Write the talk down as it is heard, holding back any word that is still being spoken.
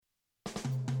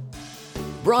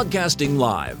Broadcasting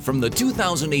live from the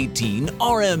 2018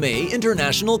 RMA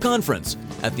International Conference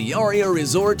at the Aria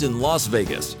Resort in Las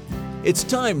Vegas. It's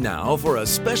time now for a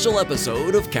special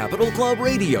episode of Capital Club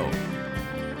Radio.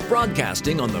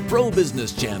 Broadcasting on the Pro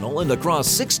Business Channel and across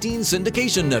 16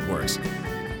 syndication networks.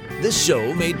 This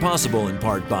show made possible in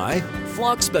part by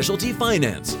Flock Specialty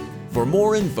Finance. For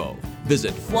more info,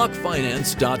 visit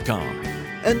flockfinance.com.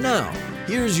 And now,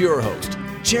 here's your host,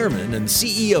 Chairman and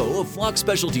CEO of Flock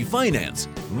Specialty Finance,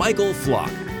 Michael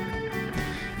Flock.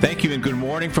 Thank you and good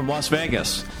morning from Las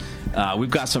Vegas.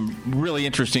 We've got some really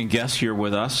interesting guests here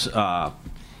with us. I'd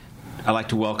like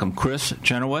to welcome Chris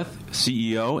Chenoweth,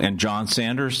 CEO, and John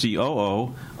Sanders,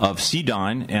 COO of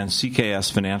C9 and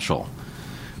CKS Financial.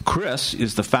 Chris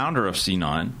is the founder of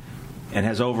C9 and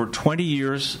has over 20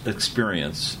 years'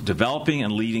 experience developing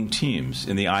and leading teams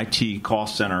in the IT call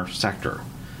center sector.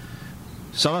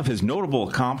 Some of his notable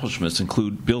accomplishments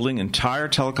include building entire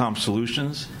telecom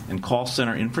solutions and call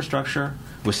center infrastructure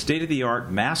with state-of-the-art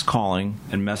mass calling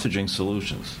and messaging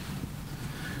solutions.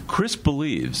 Chris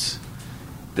believes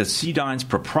that C9's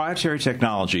proprietary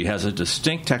technology has a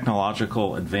distinct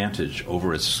technological advantage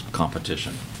over its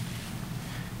competition.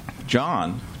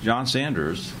 John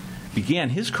Sanders began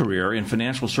his career in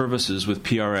financial services with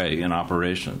PRA in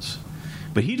operations,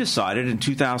 but he decided in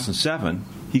 2007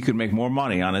 he could make more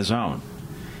money on his own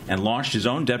and launched his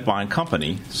own debt buying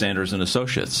company, Sanders &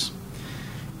 Associates.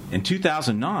 In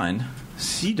 2009,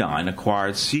 C9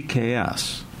 acquired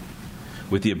CKS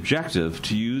with the objective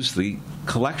to use the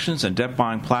collections and debt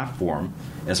buying platform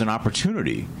as an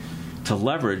opportunity to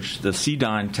leverage the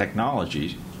C9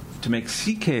 technology to make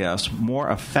CKS more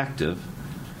effective,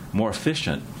 more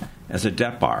efficient as a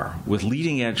debt buyer with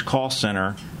leading-edge call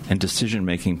center and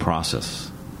decision-making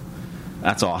process.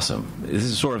 That's awesome. This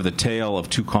is sort of the tale of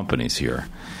two companies here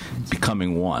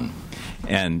becoming one.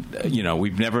 And,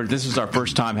 this is our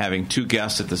first time having two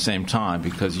guests at the same time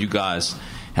because you guys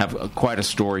have quite a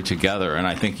story together, and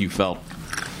I think you felt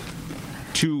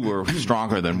two were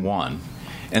stronger than one.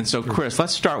 And so, Chris,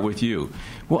 let's start with you.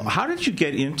 Well, how did you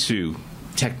get into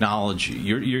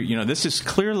technology? This is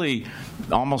clearly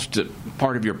almost a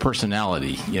part of your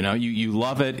personality. You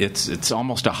love it. It's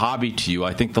almost a hobby to you.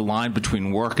 I think the line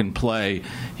between work and play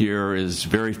here is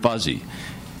very fuzzy.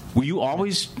 Were you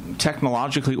always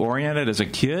technologically oriented as a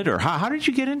kid, or how did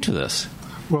you get into this?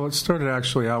 Well, it started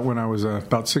actually out when I was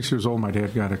about 6 years old. My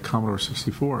dad got a Commodore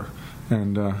 64,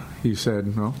 and he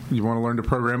said, "Well, you want to learn to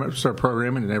program it? Start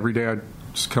programming." And every day I'd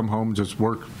just come home and just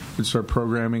work and start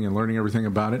programming and learning everything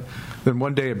about it. Then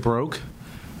one day it broke,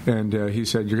 and he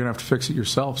said, "You're going to have to fix it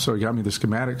yourself." So he got me the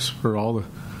schematics for all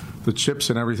the chips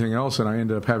and everything else, and I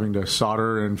ended up having to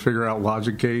solder and figure out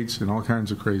logic gates and all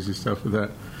kinds of crazy stuff with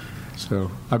that.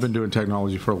 So I've been doing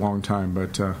technology for a long time,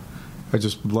 but I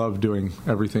just love doing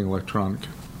everything electronic.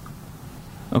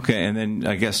 Okay, and then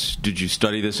I guess, did you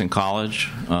study this in college?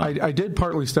 I did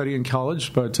partly study in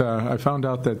college, but I found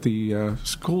out that the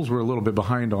schools were a little bit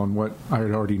behind on what I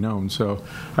had already known. So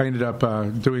I ended up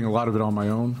doing a lot of it on my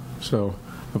own. So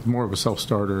I'm more of a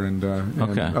self-starter, and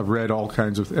I've read all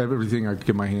kinds of everything I could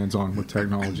get my hands on with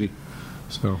technology.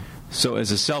 So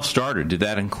as a self-starter, did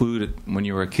that include when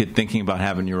you were a kid thinking about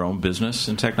having your own business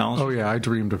in technology? Oh, yeah. I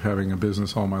dreamed of having a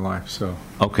business all my life. So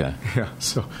okay. Yeah.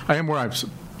 So I am where I've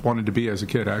wanted to be as a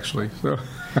kid, actually.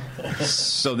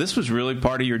 So this was really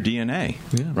part of your DNA,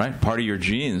 right? Part of your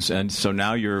genes. And so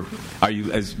now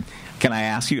can I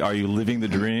ask you, are you living the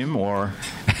dream or...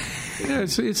 Yeah,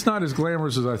 it's not as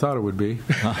glamorous as I thought it would be,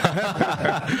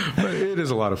 but it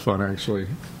is a lot of fun, actually.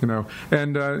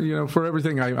 And for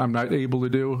everything I'm not able to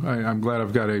do, I'm glad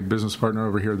I've got a business partner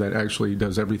over here that actually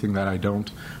does everything that I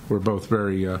don't. We're both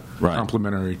very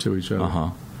complementary to each other. Uh-huh.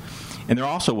 And there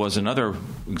also was another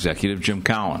executive, Jim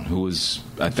Cowan, who was,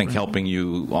 I think, helping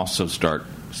you also start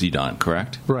C9,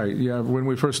 correct? Right, yeah. When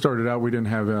we first started out, we didn't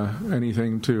have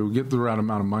anything to get the right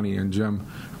amount of money, and Jim,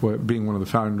 being one of the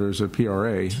founders of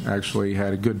PRA, actually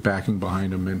had a good backing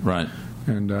behind him. And, right.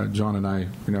 And John and I,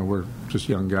 we're just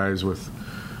young guys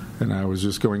and I was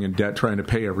just going in debt trying to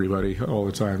pay everybody all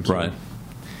the time. So. Right.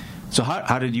 So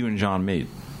how did you and John meet?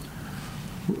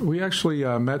 We actually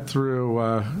met through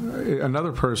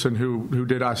another person who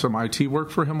did some IT work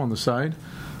for him on the side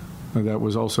that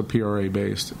was also PRA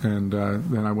based. And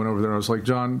then I went over there and I was like,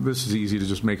 "John, this is easy to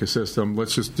just make a system.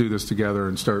 Let's just do this together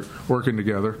and start working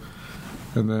together."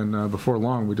 And then before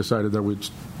long, we decided that we'd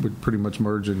pretty much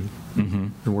merge and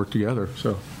work together.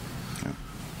 So.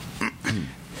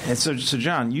 And so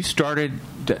John, you started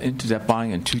into debt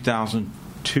buying in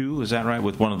 2002, is that right,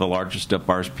 with one of the largest debt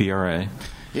buyers, PRA?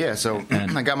 Yeah, so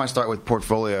I got my start with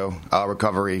portfolio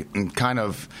recovery, and kind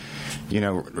of,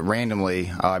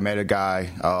 randomly, I met a guy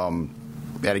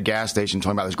at a gas station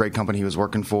told me about this great company he was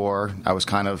working for. I was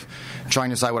kind of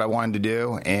trying to decide what I wanted to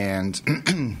do,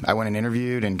 and I went and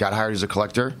interviewed and got hired as a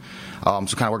collector. So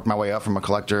kind of worked my way up from a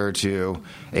collector to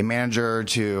a manager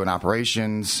to an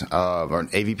operations or an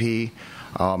AVP.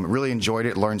 Really enjoyed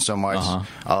it, learned so much.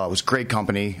 It was a great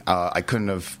company. I couldn't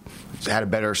have had a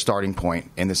better starting point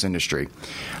in this industry.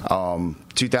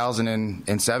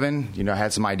 2007, I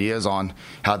had some ideas on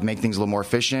how to make things a little more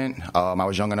efficient. I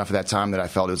was young enough at that time that I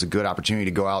felt it was a good opportunity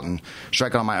to go out and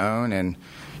strike on my own and,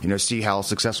 see how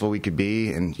successful we could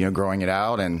be and, growing it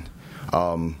out. And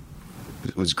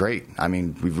it was great. I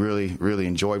mean, we've really, really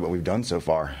enjoyed what we've done so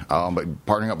far. But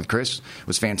partnering up with Chris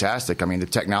was fantastic. I mean, the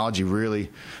technology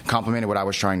really complemented what I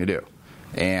was trying to do.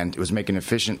 And it was making an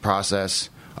efficient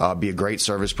process, be a great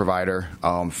service provider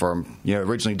from,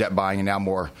 originally debt buying and now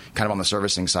more kind of on the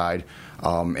servicing side.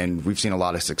 And we've seen a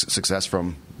lot of success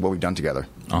from what we've done together.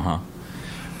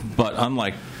 But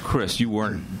unlike Chris, you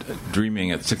weren't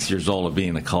dreaming at 6 years old of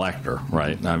being a collector,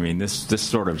 right? I mean, this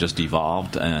sort of just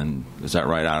evolved, and is that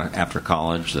right after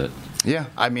college? Yeah,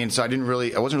 I mean, so I wasn't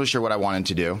really sure what I wanted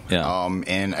to do. Yeah.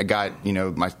 And I got,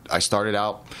 I started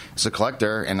out as a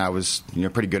collector, and I was,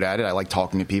 pretty good at it. I liked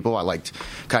talking to people. I liked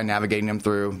kind of navigating them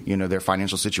through, their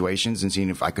financial situations and seeing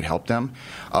if I could help them.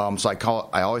 So I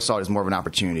always saw it as more of an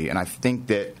opportunity, and I think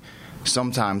that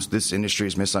sometimes this industry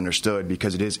is misunderstood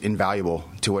because it is invaluable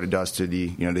to what it does to the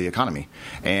the economy.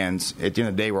 And at the end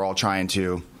of the day, we're all trying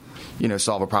to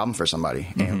solve a problem for somebody,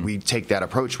 and we take that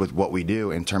approach with what we do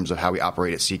in terms of how we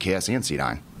operate at CKS and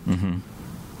C9.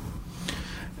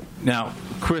 Now,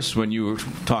 Chris, when you were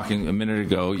talking a minute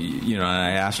ago, and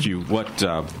I asked you what.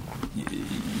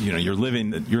 You're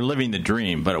living the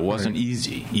dream, but it wasn't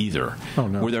easy either. Oh,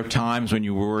 no. Were there times when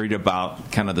you were worried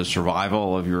about kind of the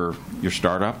survival of your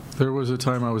startup? There was a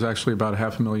time I was actually about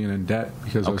 $500,000 in debt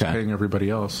because I was paying everybody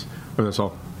else. But that's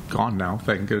all gone now,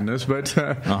 thank goodness. But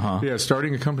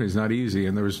starting a company is not easy,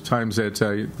 and there was times that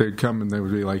they'd come and they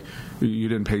would be like, "You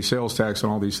didn't pay sales tax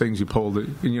on all these things you pulled."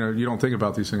 And, you don't think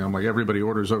about these things. I'm like, everybody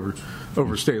orders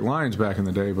over state lines back in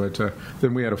the day, but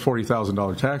then we had a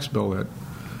 $40,000 tax bill that.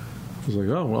 I was like,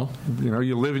 oh, well,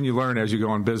 you live and you learn as you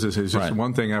go on business. It's just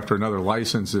one thing after another,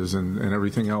 licenses and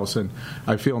everything else. And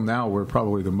I feel now we're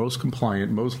probably the most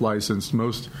compliant, most licensed,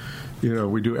 most,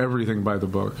 we do everything by the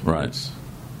book. Right.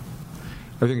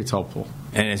 I think it's helpful.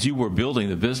 And as you were building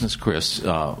the business, Chris,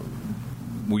 were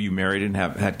you married and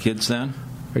had kids then?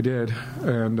 I did,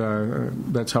 and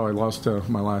that's how I lost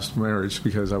my last marriage,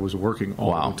 because I was working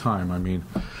all the time. I mean,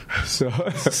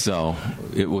 so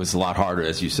it was a lot harder,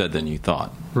 as you said, than you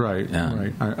thought. Right,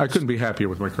 right. I couldn't be happier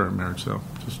with my current marriage, so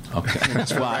okay.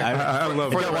 That's why I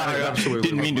love it. I absolutely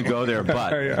didn't mean to go there,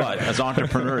 but as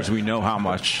entrepreneurs, we know how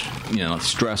much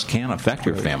stress can affect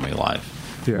your family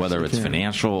life, whether it's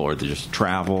financial or just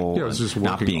travel, it's just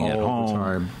not being at home. All the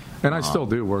time. And I still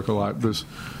do work a lot.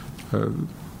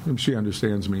 She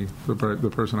understands me, the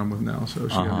person I'm with now, so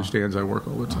she understands I work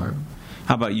all the time.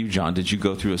 How about you, John? Did you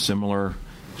go through a similar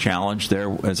challenge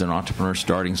there as an entrepreneur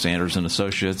starting Sanders and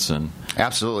Associates? And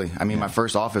absolutely. I mean, my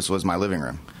first office was my living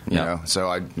room. You know, so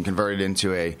I converted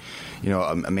into a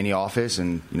mini office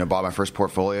and bought my first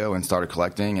portfolio and started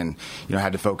collecting, and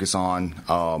had to focus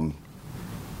on.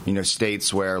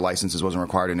 States where licenses wasn't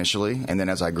required initially. And then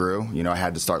as I grew, I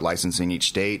had to start licensing each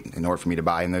state in order for me to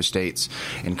buy in those states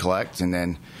and collect. And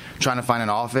then trying to find an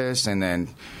office and then,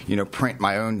 print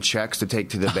my own checks to take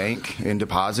to the bank in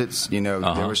deposits.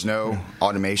 There was no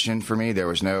automation for me. There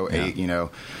was no,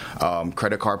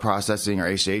 credit card processing or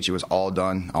ACH. It was all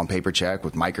done on paper check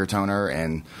with microtoner.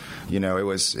 And,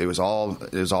 it was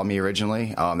all me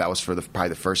originally. That was for probably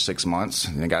the first 6 months.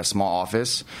 And I got a small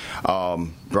office,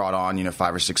 brought on,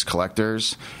 5 or 6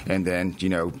 collectors, and then,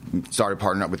 started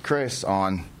partnering up with Chris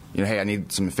on, hey, I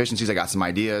need some efficiencies. I got some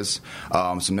ideas,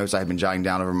 some notes I had been jotting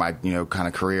down over my, kind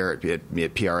of career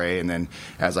at PRA. And then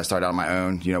as I started out on my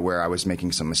own, where I was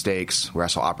making some mistakes, where I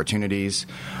saw opportunities.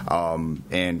 And,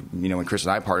 when Chris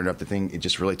and I partnered up, it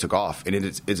just really took off. And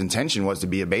its intention was to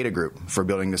be a beta group for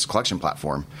building this collection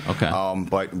platform. Okay.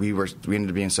 But we ended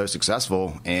up being so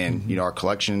successful in, our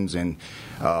collections and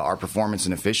our performance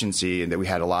and efficiency, and that we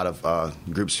had a lot of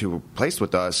groups who were placed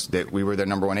with us that we were their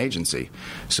number one agency.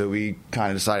 So we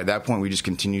kind of decided at that point we just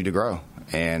continued to grow,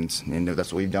 and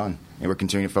that's what we've done. And we're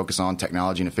continuing to focus on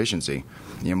technology and efficiency,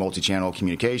 multi-channel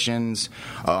communications,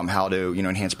 how to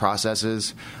enhance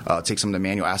processes, take some of the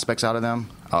manual aspects out of them,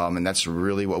 and that's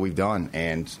really what we've done.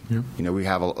 And we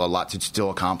have a lot to still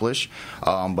accomplish,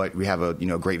 but we have a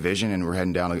great vision, and we're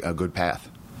heading down a good path.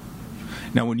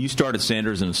 Now, when you started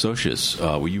Sanders and Associates,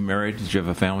 were you married? Did you have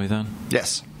a family then?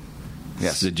 Yes.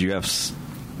 Did you have?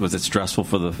 Was it stressful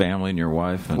for the family and your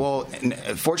wife? Well,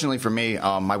 fortunately for me,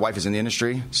 my wife is in the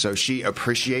industry, so she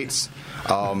appreciates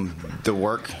the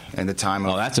work and the time.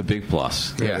 Oh, that's a big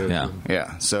plus.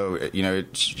 Yeah. So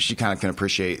she kind of can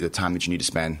appreciate the time that you need to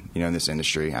spend, in this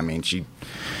industry. I mean,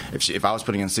 if I was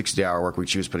putting in 60-hour work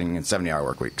weeks, she was putting in 70-hour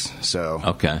work weeks. So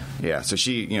okay. Yeah. So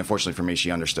she, fortunately for me, she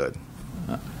understood.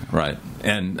 Right,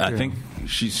 and I think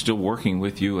she's still working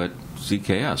with you at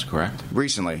CKS, correct?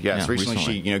 Recently, yes. Yeah,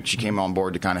 recently, she came on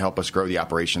board to kind of help us grow the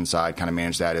operations side, kind of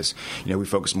manage that as we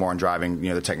focus more on driving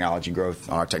the technology growth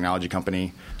on our technology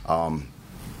company,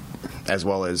 as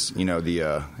well as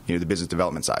the business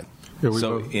develelment side. Yeah,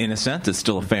 so, in a sense, it's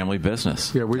still a family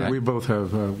business. Yeah, we both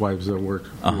have wives that work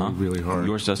really hard.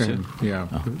 Yours does too? Yeah,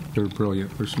 they're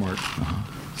brilliant. They're smart.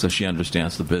 So she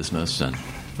understands the business and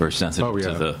very sensitive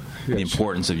to the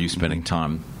importance of you spending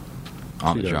time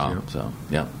on the job. Yeah. So,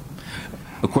 yeah.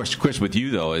 Of course, Chris, with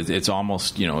you, though, it's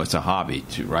almost, it's a hobby,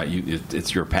 too, right?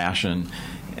 It's your passion,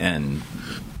 and,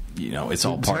 it's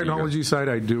all part of your... Technology side,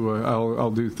 I do.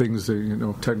 I'll do things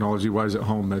that, technology-wise at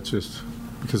home. That's just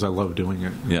because I love doing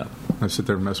it. Yeah. I sit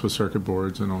there and mess with circuit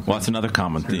boards and all. Well, that's another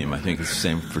common theme. I think it's the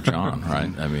same for John,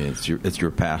 right? I mean, it's your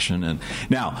passion. And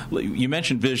now, you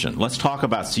mentioned vision. Let's talk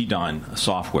about CDYNE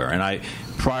software. And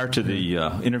prior to the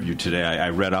interview today, I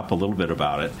read up a little bit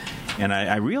about it, and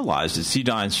I realized that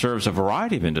CDYNE serves a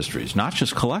variety of industries, not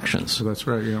just collections. So that's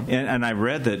right. Yeah. And I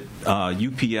read that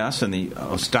UPS and the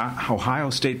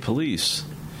Ohio State Police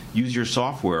use your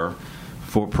software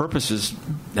for purposes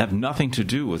that have nothing to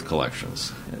do with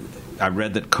collections. I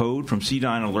read that code from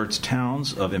CDYNE alerts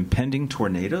towns of impending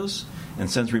tornadoes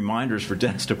and sends reminders for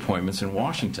dentist appointments in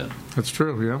Washington. That's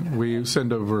true, yeah. We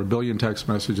send over 1 billion text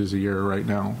messages a year right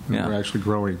now, and we're actually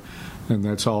growing. And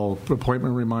that's all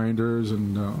appointment reminders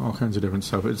and all kinds of different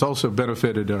stuff. It's also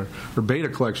benefited our beta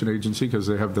collection agency because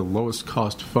they have the lowest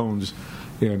cost phones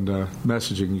and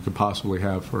messaging you could possibly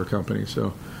have for a company.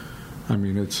 So, I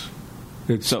mean,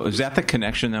 So is that the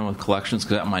connection then with collections?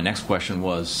 Because my next question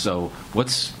was,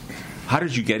 how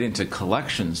did you get into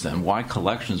collections then? Why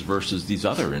collections versus these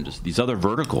other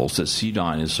verticals that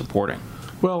CDYNE is supporting?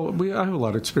 Well, I have a lot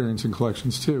of experience in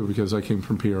collections too because I came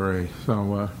from PRA.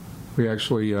 So we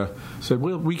actually said,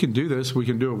 well, we can do this. We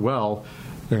can do it well,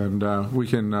 and we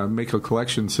can make a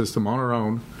collection system on our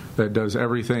own that does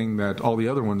everything that all the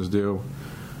other ones do.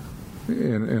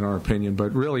 In our opinion,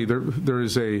 but really there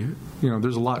is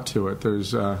there's a lot to it.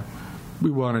 We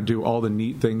want to do all the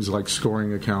neat things like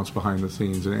scoring accounts behind the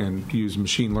scenes and use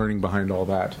machine learning behind all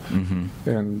that,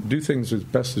 and do things as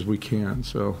best as we can.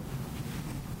 So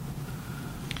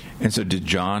did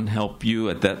John help you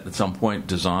at some point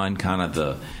design kind of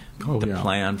the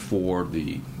plan for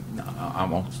the I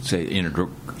won't say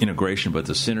integration, but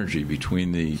the synergy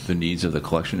between the needs of the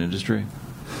collection industry?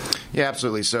 Yeah,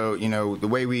 absolutely. So, the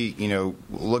way we,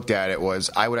 looked at it was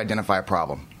I would identify a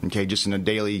problem, okay, just in a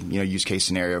daily, use case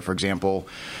scenario. For example,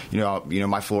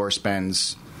 my floor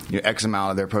spends X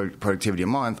amount of their productivity a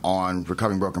month on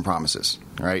recovering broken promises,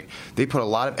 right? They put a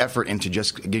lot of effort into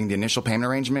just getting the initial payment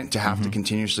arrangement. To have to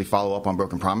continuously follow up on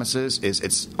broken promises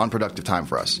it's unproductive time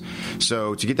for us.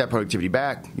 So to get that productivity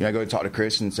back, I go to talk to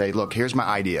Chris and say, look, here's my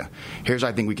idea. Here's how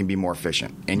I think we can be more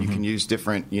efficient. And you can use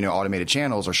different, automated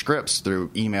channels or scripts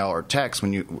through email or text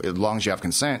as long as you have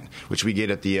consent, which we get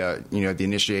at the, the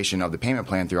initiation of the payment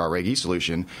plan through our Reg E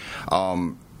solution.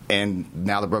 And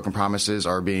now the broken promises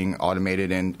are being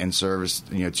automated and serviced,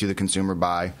 to the consumer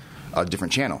by a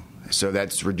different channel. So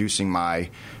that's reducing my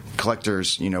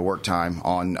collector's, work time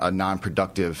on a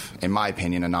non-productive, in my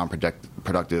opinion,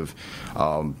 productive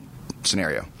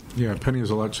scenario. Yeah, Penny is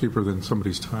a lot cheaper than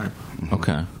somebody's time.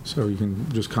 Okay. So you can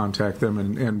just contact them,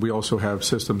 and we also have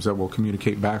systems that will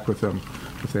communicate back with them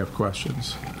if they have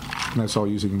questions. And that's all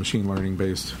using machine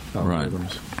learning-based algorithms.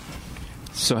 Right.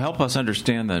 So help us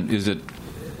understand then,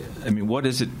 what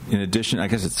is it in addition? I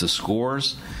guess it's the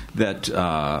scores that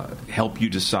help you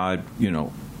decide,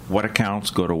 what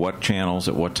accounts go to what channels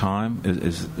at what time?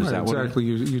 Is right, that what exactly?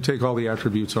 You take all the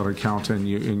attributes on an account and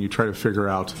you try to figure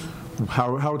out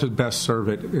how to best serve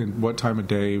it in what time of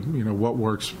day, what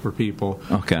works for people.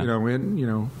 Okay.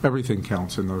 Everything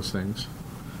counts in those things.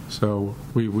 So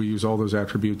we use all those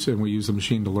attributes and we use the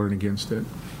machine to learn against it.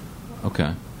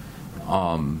 Okay.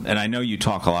 And I know you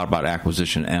talk a lot about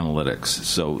acquisition analytics.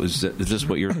 So is this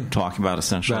what you're talking about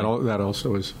essentially? That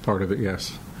also is part of it,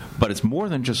 yes. But it's more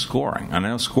than just scoring. I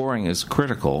know scoring is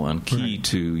critical and key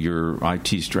to your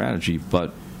IT strategy, but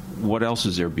what else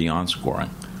is there beyond scoring?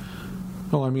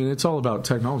 Well, it's all about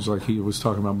technology. Like he was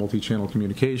talking about multi-channel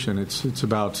communication. It's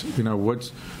about,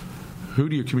 who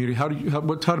do you communicate? How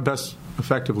to best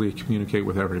effectively communicate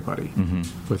with everybody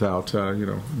without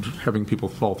having people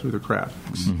fall through the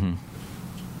cracks. Mm-hmm.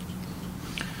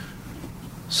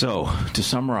 So, to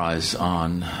summarize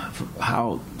on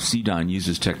how CDINE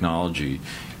uses technology,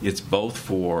 it's both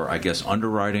for, I guess,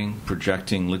 underwriting,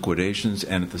 projecting liquidations,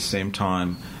 and at the same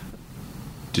time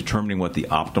determining what the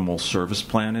optimal service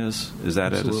plan is. Is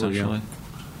that Absolutely, it, essentially?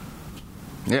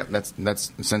 Yeah,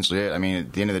 that's essentially it. I mean,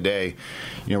 at the end of the day,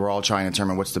 we're all trying to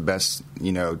determine what's the best,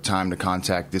 time to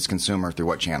contact this consumer through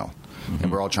what channel.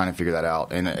 And we're all trying to figure that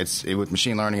out. And with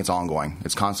machine learning, it's ongoing.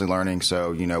 It's constantly learning.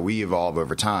 So, we evolve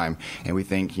over time. And we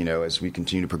think, as we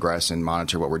continue to progress and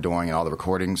monitor what we're doing and all the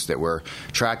recordings that we're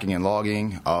tracking and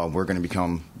logging, we're going to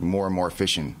become more and more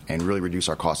efficient and really reduce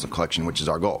our cost of collection, which is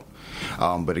our goal.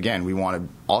 But again, we want to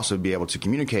also be able to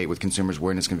communicate with consumers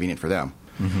when it's convenient for them.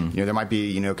 There might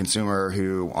be, a consumer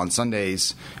who on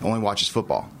Sundays only watches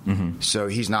football. So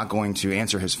he's not going to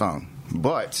answer his phone.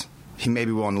 But he may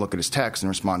be willing to look at his text and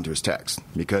respond to his text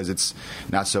because it's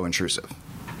not so intrusive.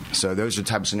 So those are the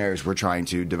type of scenarios we're trying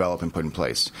to develop and put in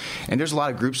place. And there's a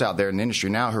lot of groups out there in the industry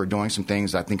now who are doing some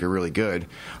things that I think are really good.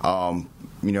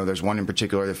 There's one in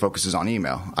particular that focuses on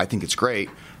email. I think it's great.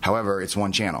 However, it's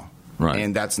one channel. Right.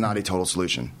 And that's not a total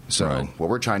solution. So what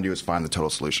we're trying to do is find the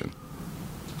total solution.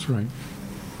 That's right.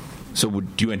 So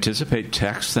do you anticipate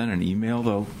text then and email,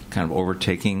 though, kind of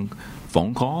overtaking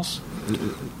phone calls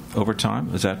over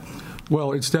time? Is that...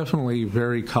 Well, it's definitely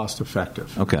very cost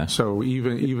effective. Okay. So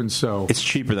even so, it's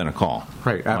cheaper than a call.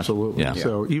 Right. Absolutely. Yeah.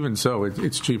 So even so,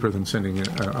 it's cheaper than sending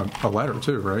a letter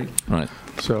too. Right. Right.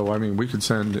 So I mean, we could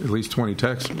send at least 20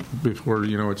 texts before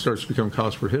it starts to become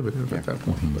cost prohibitive at that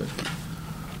point. But.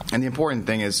 And the important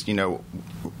thing is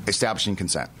establishing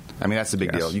consent. I mean, that's the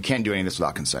big deal. You can't do any of this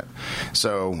without consent.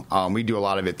 So we do a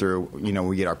lot of it through,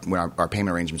 we get when our payment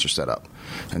arrangements are set up.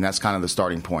 And that's kind of the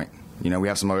starting point. We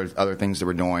have some other things that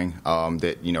we're doing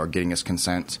that, are getting us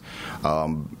consent,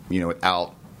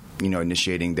 without,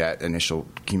 initiating that initial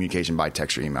communication by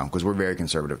text or email, because we're very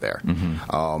conservative there.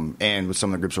 And with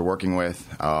some of the groups we're working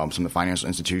with, some of the financial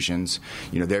institutions,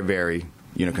 they're very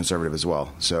conservative as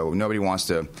well. So nobody wants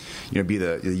to, be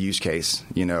the use case,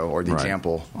 or the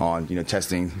example on,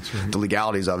 testing the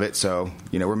legalities of it. So,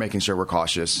 we're making sure we're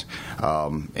cautious,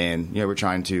 and we're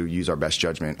trying to use our best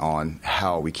judgment on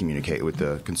how we communicate with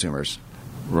the consumers.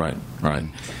 Right.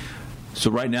 So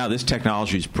right now, this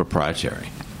technology is proprietary.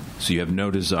 So you have no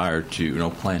desire to,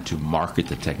 plan to market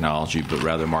the technology, but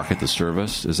rather market the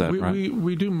service. Is that right?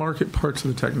 We do market parts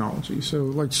of the technology, so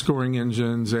like scoring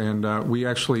engines, and we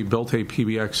actually built a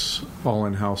PBX all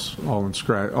in-house,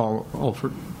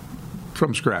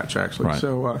 from scratch, actually. Right.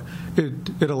 So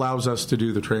it allows us to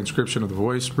do the transcription of the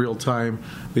voice real time,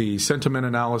 the sentiment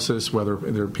analysis,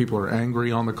 whether people are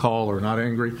angry on the call or not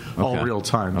angry, all real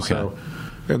time. Okay. So.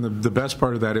 And the best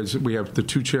part of that is we have the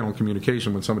two-channel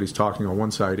communication. When somebody's talking on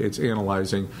one side, it's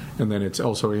analyzing, and then it's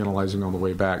also analyzing on the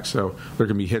way back. So there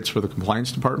can be hits for the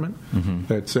compliance department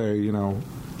that say,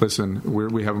 listen,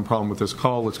 we have a problem with this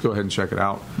call. Let's go ahead and check it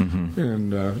out.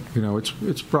 And,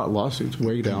 it's brought lawsuits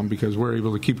way down because we're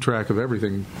able to keep track of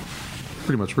everything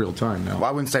pretty much real time now. Well,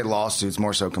 I wouldn't say lawsuits,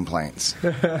 more so complaints.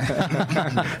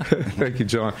 Thank you,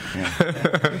 John.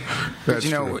 But,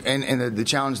 and the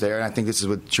challenge there, and I think this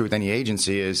is true with any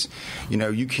agency, is,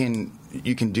 you can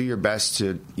do your best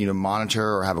to,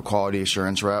 monitor or have a quality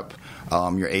assurance rep,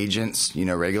 your agents,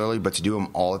 regularly, but to do them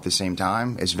all at the same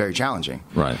time is very challenging.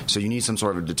 Right. So you need some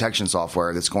sort of detection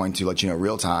software that's going to let you know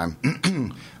real time.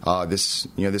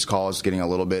 This call is getting a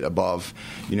little bit above,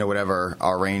 whatever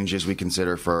our range is we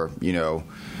consider for, your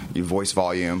voice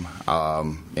volume,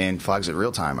 and flags it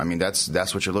real time. I mean,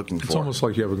 that's what you're looking for. It's almost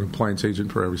like you have a compliance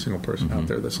agent for every single person out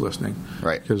there that's listening.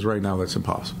 Right. Because right now that's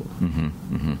impossible.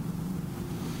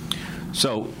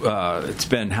 So it's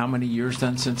been how many years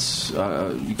then since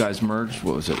you guys merged?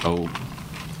 What was it?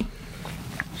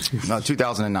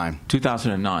 2009.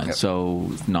 2009. Yep.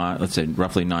 So let's say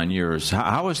roughly 9 years.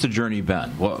 How has the journey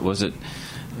been? What was it?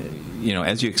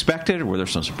 As you expected, or were there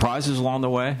some surprises along the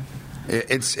way?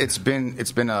 It's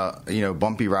been a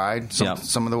bumpy ride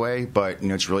some of the way, but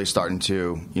it's really starting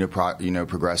to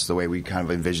progress the way we kind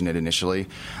of envisioned it initially.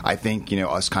 I think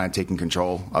us kind of taking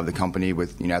control of the company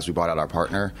with as we bought out our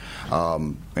partner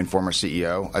and former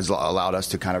CEO has allowed us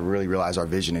to kind of really realize our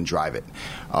vision and drive it.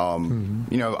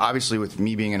 Obviously with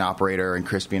me being an operator and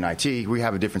Chris being IT, we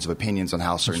have a difference of opinions on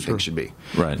how certain things should be.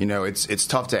 Right. It's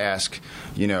tough to ask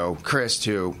Chris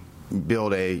to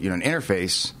build an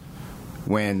interface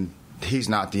when he's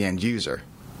not the end user.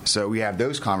 So we have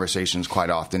those conversations quite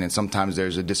often, and sometimes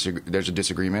there's a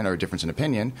disagreement or a difference in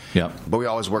opinion. Yep. But we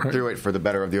always work through it for the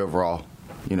better of the overall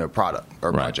product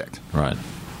or project. Right.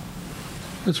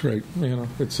 That's right.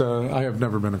 It's I have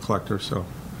never been a collector,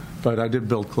 but I did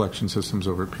build collection systems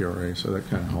over at PRA, so that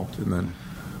kind of helped. And then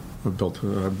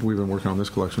we've been working on this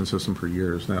collection system for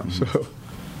years now.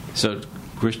 So,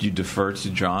 Chris, do you defer to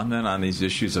John then on these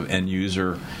issues of end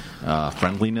user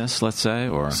friendliness, let's say,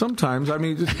 or sometimes? I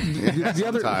mean,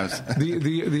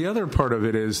 the other part of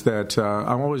it is that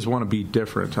I always want to be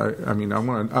different. I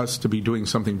want us to be doing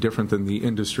something different than the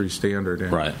industry standard.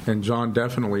 And, right. And John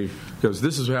definitely goes,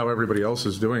 this is how everybody else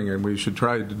is doing it, and we should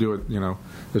try to do it,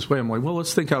 this way. I'm like, well,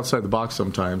 let's think outside the box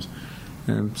sometimes.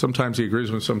 And sometimes he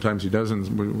agrees with, sometimes he doesn't.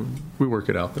 We work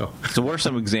it out, though. So, what are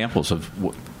some examples of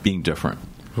being different?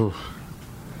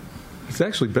 It's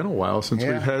actually been a while since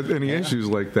we've had any issues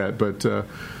like that, but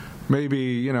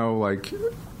maybe like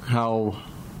how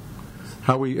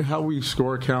we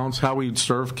score counts, how we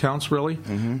serve counts, really,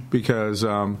 because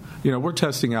we're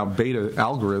testing out beta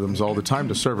algorithms all the time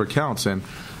to serve accounts, and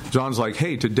John's like,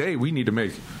 hey, today we need to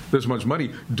make this much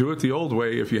money. Do it the old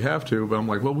way if you have to. But I'm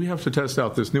like, well, we have to test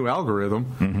out this new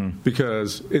algorithm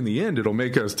because in the end it'll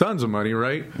make us tons of money,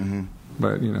 right?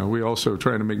 But we also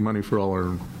trying to make money for all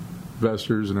our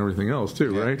investors and everything else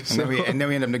too, right? And then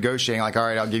we end up negotiating, like, all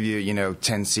right, I'll give you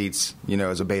 10 seats,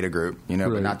 as a beta group, right.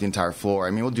 But not the entire floor.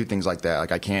 I mean, we'll do things like that.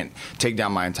 Like, I can't take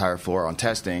down my entire floor on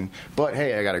testing, but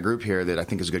hey, I got a group here that I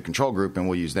think is a good control group, and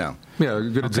we'll use them. Yeah, a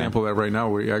good example of that right now,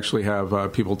 we actually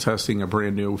have people testing a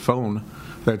brand new phone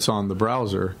that's on the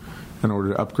browser in order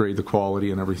to upgrade the quality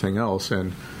and everything else,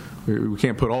 and we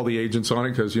can't put all the agents on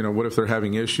it because what if they're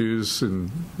having issues?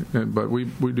 But we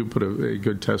do put a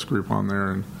good test group on there,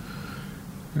 and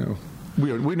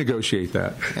we negotiate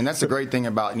that. And that's the great thing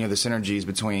about the synergies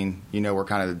between where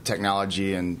kind of the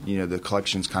technology and the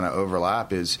collections kind of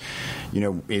overlap is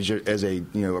as a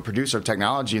producer of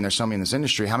technology, and there's so many in this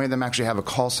industry, how many of them actually have a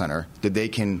call center that they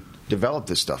can develop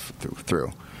this stuff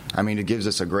through? I mean, it gives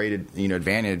us a great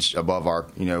advantage above our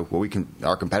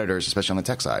our competitors, especially on the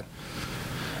tech side.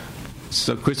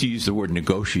 So, Chris, you used the word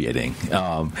negotiating.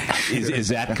 Is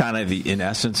that kind of, in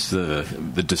essence,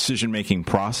 the decision-making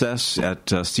process at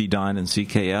CDYNE and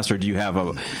CKS, or do you have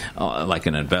like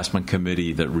an investment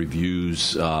committee that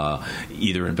reviews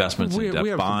either investments in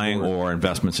debt buying or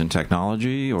investments in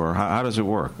technology, or how does it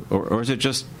work? Or is it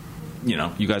just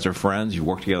you guys are friends, you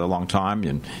work together a long time,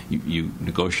 and you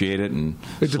negotiate it and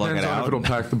it slug depends it on out? if it'll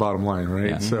pack the bottom line,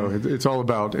 right? Yeah. So it's all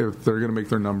about if they're going to make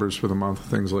their numbers for the month,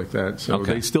 things like that. So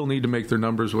they still need to make their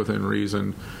numbers within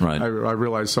reason. Right. I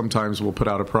realize sometimes we'll put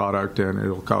out a product and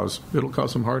it'll cause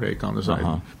some heartache on the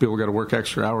side. People got to work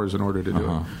extra hours in order to do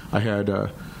it. I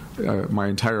had my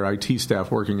entire IT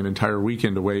staff working an entire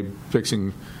weekend away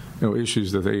fixing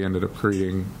issues that they ended up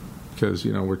creating because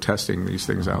we're testing these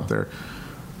things out there.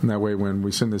 And that way, when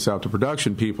we send this out to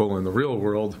production people in the real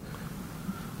world,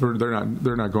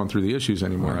 they're not going through the issues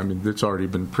anymore. Right. I mean, it's already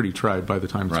been pretty tried by the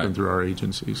time it's been through our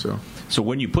agency. So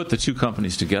when you put the two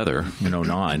companies together in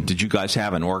 2009, did you guys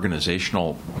have an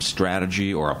organizational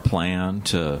strategy or a plan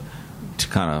to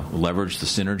kind of leverage the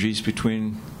synergies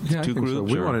between the two groups? So.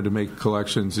 We wanted to make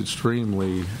collections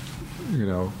extremely,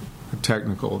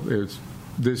 technical.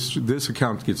 This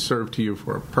account gets served to you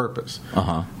for a purpose.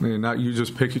 And not you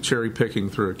just cherry picking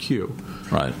through a queue.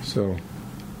 Right. So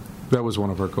that was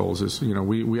one of our goals is,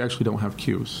 we actually don't have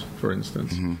queues, for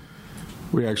instance.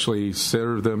 We actually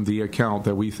serve them the account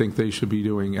that we think they should be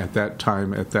doing at that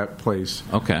time, at that place.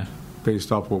 Okay.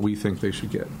 Based off what we think they should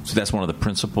get. So that's one of the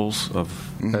principles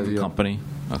of the company?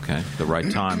 Okay. The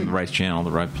right time, the right channel,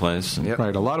 the right place. Yep.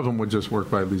 Right. A lot of them would just work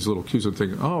by these little cues and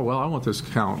think, oh, well, I want this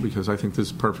account because I think this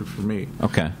is perfect for me.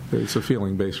 Okay. It's a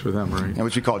feeling base for them, right? And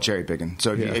which we call cherry picking.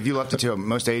 So if you left it to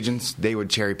most agents, they would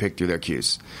cherry pick through their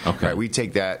queues. Okay. Right? We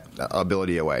take that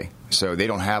ability away. So they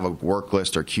don't have a work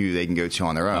list or queue they can go to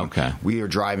on their own. Okay. We are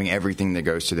driving everything that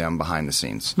goes to them behind the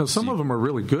scenes. No, some of them are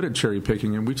really good at cherry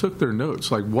picking, and we took their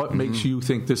notes. Like, what makes you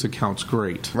think this account's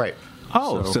great? Right.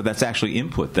 Oh, so that's actually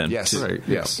input then. Yes. Right.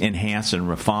 Yes. Enhance and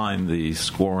refine the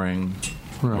scoring.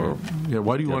 Right.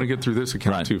 Why do you want to get through this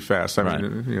account too fast? I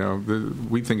mean,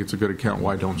 we think it's a good account.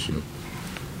 Why don't you?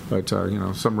 But,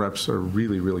 some reps are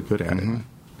really, really good at it.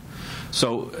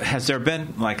 So has there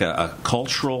been like a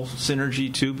cultural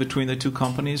synergy, too, between the two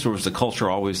companies, or is the culture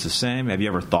always the same? Have you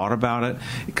ever thought about it?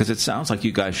 Because it sounds like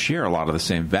you guys share a lot of the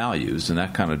same values, and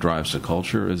that kind of drives the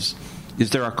culture. Is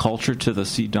there a culture to the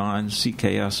CDYNE,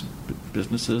 CKS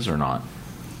businesses or not?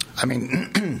 I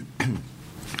mean,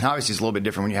 obviously it's a little bit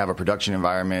different when you have a production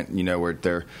environment, where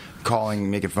they're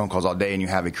making phone calls all day, and you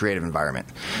have a creative environment.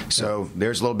 So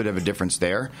there's a little bit of a difference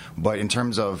there. But in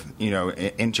terms of,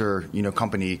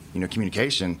 company,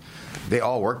 communication, they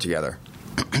all work together.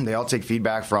 they all take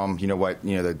feedback from what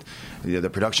the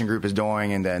production group is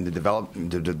doing, and then the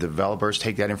developers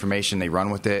take that information, they run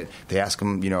with it, they ask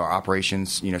them our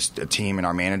operations team and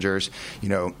our managers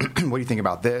what do you think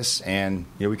about this, and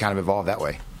we kind of evolve that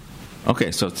way.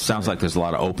 Okay, so it sounds like there's a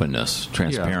lot of openness,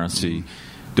 transparency,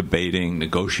 debating,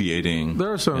 negotiating.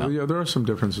 There are some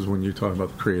differences when you talk about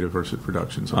the creative versus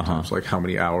production sometimes, like how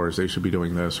many hours they should be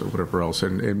doing this or whatever else,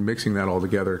 and mixing that all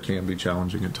together can be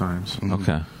challenging at times.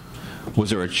 Okay.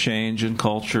 Was there a change in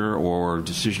culture or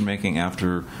decision making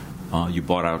after you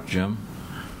bought out Jim?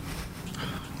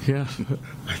 Yeah,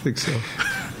 I think so.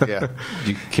 Yeah.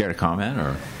 Do you care to comment,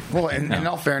 or? Well, in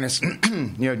all fairness,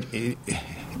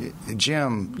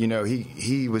 Jim,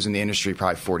 he was in the industry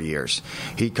probably 40 years.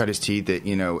 He cut his teeth at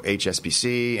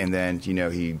HSBC, and then he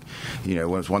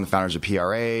was one of the founders of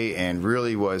PRA, and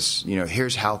really was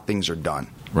here's how things are done.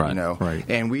 Right. Right.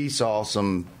 And we saw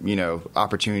some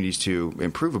opportunities to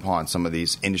improve upon some of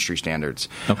these industry standards.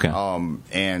 Okay.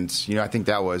 And I think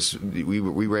that was we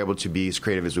were able to be as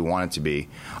creative as we wanted to be.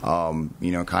 Kind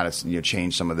of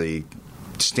change some of the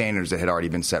standards that had already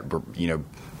been set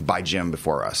by Jim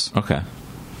before us. Okay.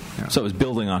 Yeah. So it was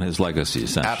building on his legacy,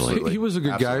 essentially. Absolutely. He was a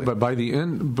good guy, but by the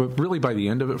end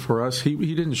of it for us, he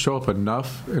didn't show up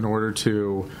enough in order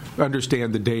to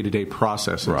understand the day-to-day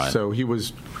processes. Right. So he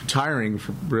was retiring,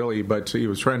 really, but he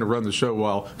was trying to run the show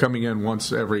while coming in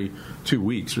once every 2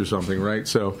 weeks or something, right?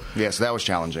 So that was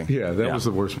challenging. Yeah, that was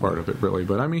the worst part of it, really.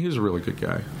 But, I mean, he's a really good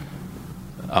guy.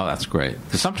 Oh, that's great.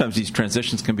 Because sometimes these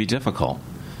transitions can be difficult.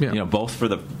 Yeah. Both for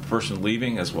the person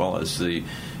leaving as well as the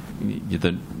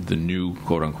new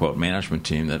quote unquote management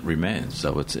team that remains.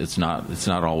 So it's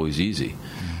not always easy.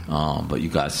 But you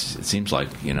guys, it seems like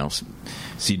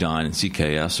CDON and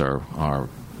CKS are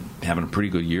having a pretty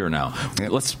good year now.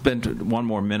 Yep. Let's spend one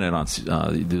more minute on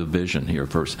the vision here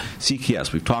first.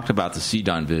 CKS, we've talked about the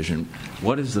CDON vision.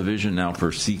 What is the vision now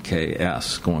for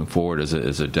CKS going forward as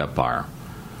a debt buyer?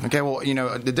 Okay, well,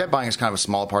 the debt buying is kind of a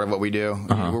small part of what we do.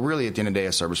 We're really, at the end of the day,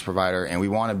 a service provider, and we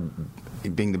want to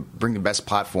bring the best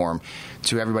platform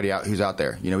to everybody who's out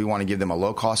there. We want to give them a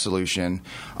low-cost solution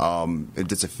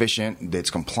that's efficient,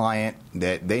 that's compliant,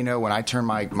 that they know when I turn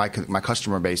my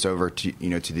customer base over to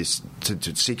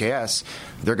CKS,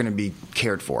 they're going to be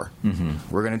cared for.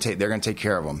 Mm-hmm. They're going to take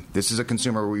care of them. This is a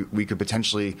consumer we could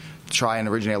potentially try and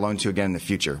originate a loan to again in the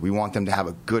future. We want them to have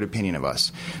a good opinion of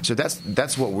us. So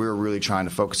that's what we're really trying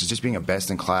to focus, is just being a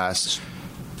best-in-class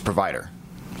provider.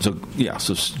 So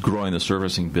growing the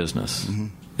servicing business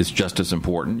is just as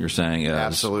important, you're saying, as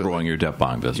absolutely. Growing your debt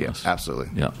buying business. Yeah, absolutely.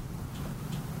 Yeah.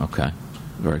 Okay.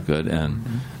 Very good. And,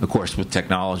 of course, with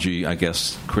technology, I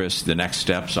guess, Chris, the next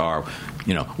steps are,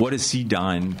 what is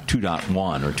CDON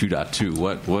 2.1 or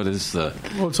 2.2? What is the...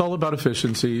 Well, it's all about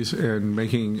efficiencies and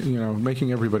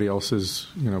making everybody else's,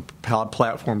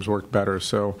 platforms work better.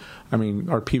 So, I mean,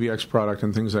 our PBX product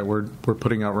and things that we're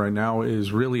putting out right now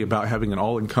is really about having an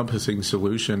all-encompassing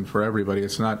solution for everybody.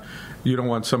 It's not, you don't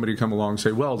want somebody to come along and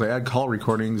say, well, to add call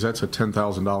recordings, that's a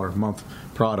 $10,000 a month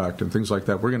product and things like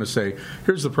that. We're going to say,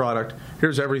 here's the product,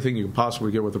 here's everything you can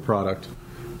possibly get with the product.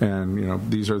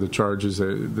 And, these are the charges.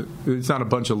 It's not a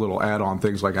bunch of little add-on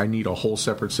things like I need a whole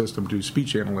separate system to do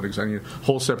speech analytics. I need a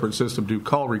whole separate system to do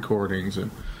call recordings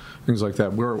and things like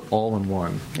that. We're all in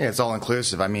one. Yeah, it's all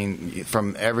inclusive. I mean,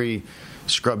 from every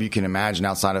scrub you can imagine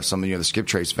outside of some of the skip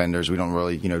trace vendors, we don't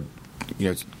really,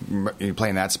 play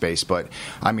in that space. But,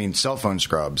 I mean, cell phone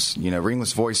scrubs,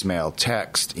 ringless voicemail,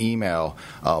 text, email,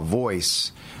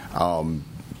 voice,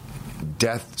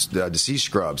 deceased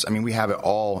scrubs. I mean, we have it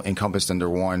all encompassed under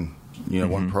one,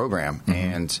 one program,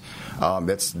 and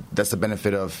that's the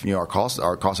benefit of our cost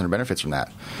center benefits from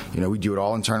that. We do it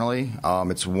all internally.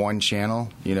 It's one channel,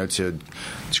 to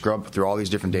scrub through all these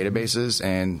different databases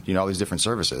and all these different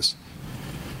services.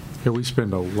 Yeah, we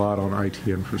spend a lot on IT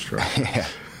infrastructure. Yeah.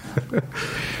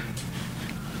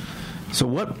 So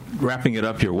wrapping it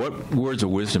up here, what words of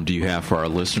wisdom do you have for our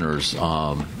listeners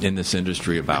in this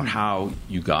industry about how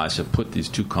you guys have put these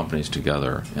two companies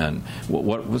together, and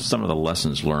what's some of the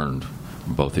lessons learned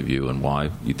from both of you, and why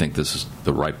you think this is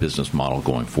the right business model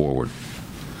going forward?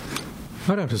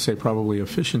 I'd have to say probably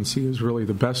efficiency is really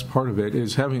the best part of it,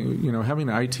 is having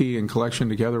IT and collection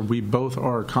together. We both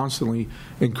are constantly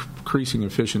increasing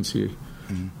efficiency.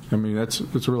 I mean, that's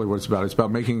really what it's about. It's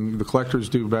about making the collectors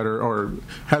do better or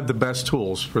have the best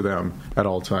tools for them at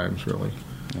all times, really.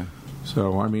 Yeah.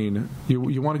 So, I mean,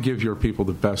 you want to give your people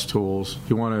the best tools.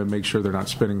 You want to make sure they're not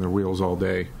spinning their wheels all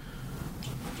day.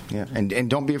 Yeah, and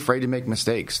don't be afraid to make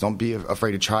mistakes. Don't be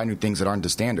afraid to try new things that aren't the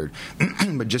standard,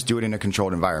 but just do it in a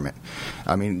controlled environment.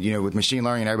 I mean, with machine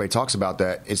learning, everybody talks about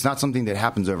that. It's not something that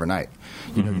happens overnight.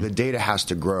 The data has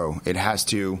to grow. It has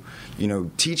to,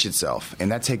 teach itself,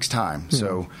 and that takes time.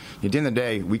 So at the end of the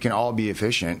day, we can all be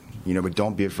efficient, but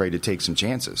don't be afraid to take some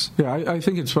chances. Yeah, I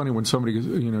think it's funny when somebody,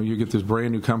 you get this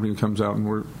brand new company that comes out and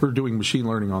we're doing machine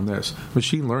learning on this.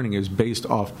 Machine learning is based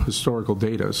off historical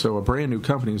data. So a brand new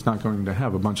company is not going to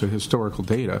have a bunch of historical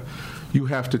data. You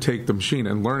have to take the machine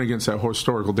and learn against that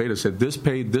historical data. Said this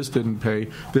paid, this didn't pay,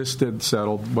 this did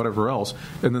settled, whatever else,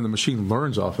 and then the machine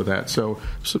learns off of that. So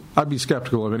I'd be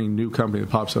skeptical of any new company that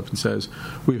pops up and says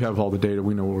we have all the data,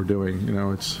 we know what we're doing.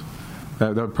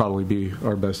 That would probably be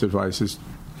our best advice is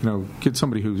get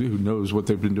somebody who knows what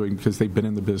they've been doing because they've been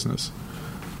in the business.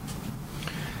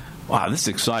 Wow, this is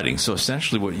exciting. So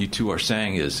essentially what you two are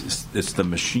saying is it's the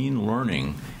machine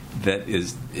learning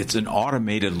it's an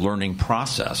automated learning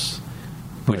process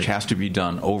which has to be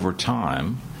done over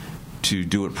time to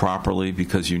do it properly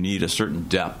because you need a certain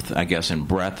depth, I guess, and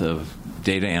breadth of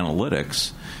data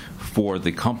analytics for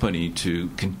the company to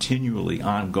continually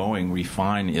ongoing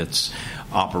refine its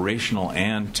operational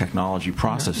and technology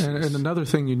processes. And another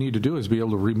thing you need to do is be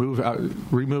able to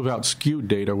remove out skewed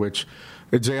data, which,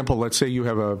 example, let's say you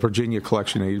have a Virginia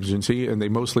collection agency and they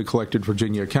mostly collected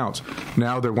Virginia accounts.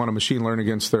 Now they want to machine learn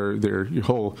against their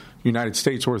whole United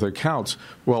States worth of accounts.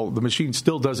 Well, the machine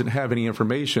still doesn't have any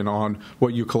information on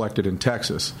what you collected in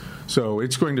Texas. So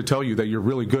it's going to tell you that you're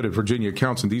really good at Virginia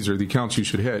accounts and these are the accounts you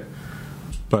should hit.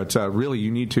 But really,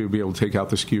 you need to be able to take out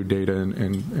the skewed data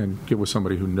and get with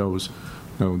somebody who knows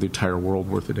the entire world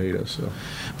worth of data. So,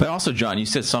 but also, John, you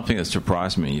said something that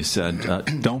surprised me. You said,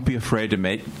 "Don't be afraid to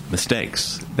make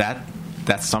mistakes."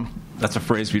 That's a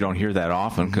phrase we don't hear that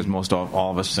often because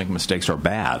all of us think mistakes are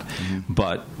bad. Mm-hmm.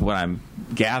 But what I'm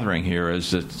gathering here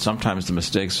is that sometimes the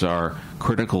mistakes are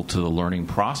critical to the learning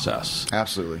process.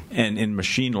 Absolutely. And in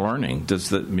machine learning, does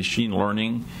the machine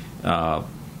learning,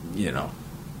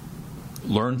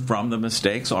 learn from the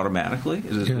mistakes automatically?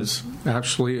 Yes,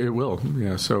 actually it will.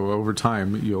 Yeah. So over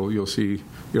time, you'll see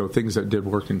things that did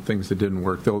work and things that didn't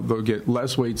work. They'll get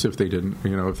less weights if they didn't.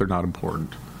 If they're not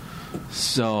important.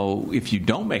 So if you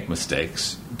don't make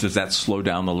mistakes, does that slow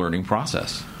down the learning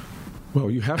process?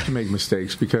 Well, you have to make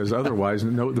mistakes because otherwise,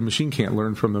 the machine can't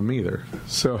learn from them either.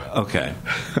 So okay,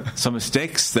 so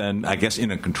mistakes then, I guess, in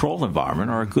a controlled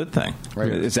environment are a good thing.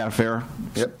 Right. Is that a fair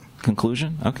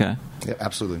conclusion? Okay. Yeah,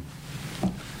 absolutely.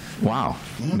 Wow.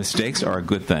 Mistakes are a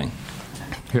good thing.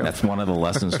 Yeah. That's one of the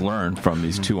lessons learned from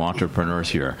these two entrepreneurs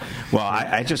here. Well,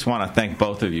 I just want to thank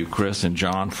both of you, Chris and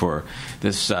John, for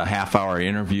this half-hour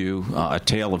interview, a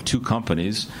tale of two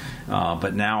companies,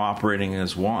 but now operating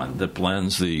as one that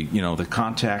blends the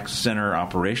contact center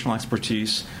operational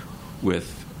expertise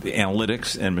with the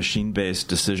analytics and machine-based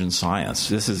decision science.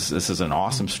 This is an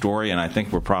awesome story, and I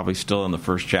think we're probably still in the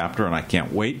first chapter, and I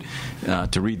can't wait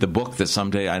to read the book that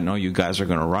someday I know you guys are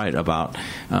going to write about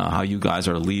how you guys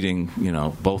are leading,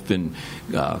 both in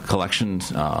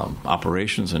collections,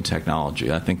 operations, and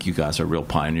technology. I think you guys are real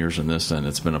pioneers in this, and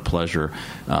it's been a pleasure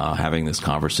having this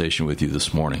conversation with you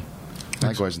this morning.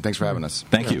 Likewise, and thanks for having us.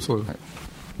 Thank you. Absolutely.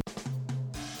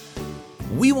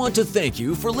 We want to thank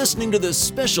you for listening to this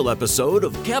special episode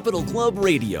of Capital Club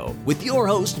Radio with your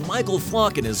host, Michael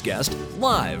Flock, and his guest,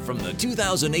 live from the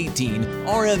 2018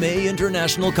 RMA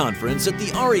International Conference at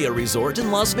the Aria Resort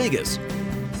in Las Vegas.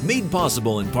 Made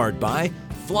possible in part by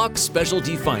Flock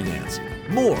Specialty Finance,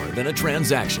 more than a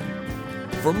transaction.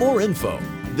 For more info,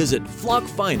 visit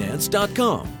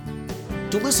flockfinance.com.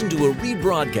 To listen to a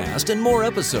rebroadcast and more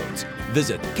episodes,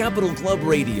 visit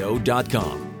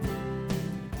capitalclubradio.com.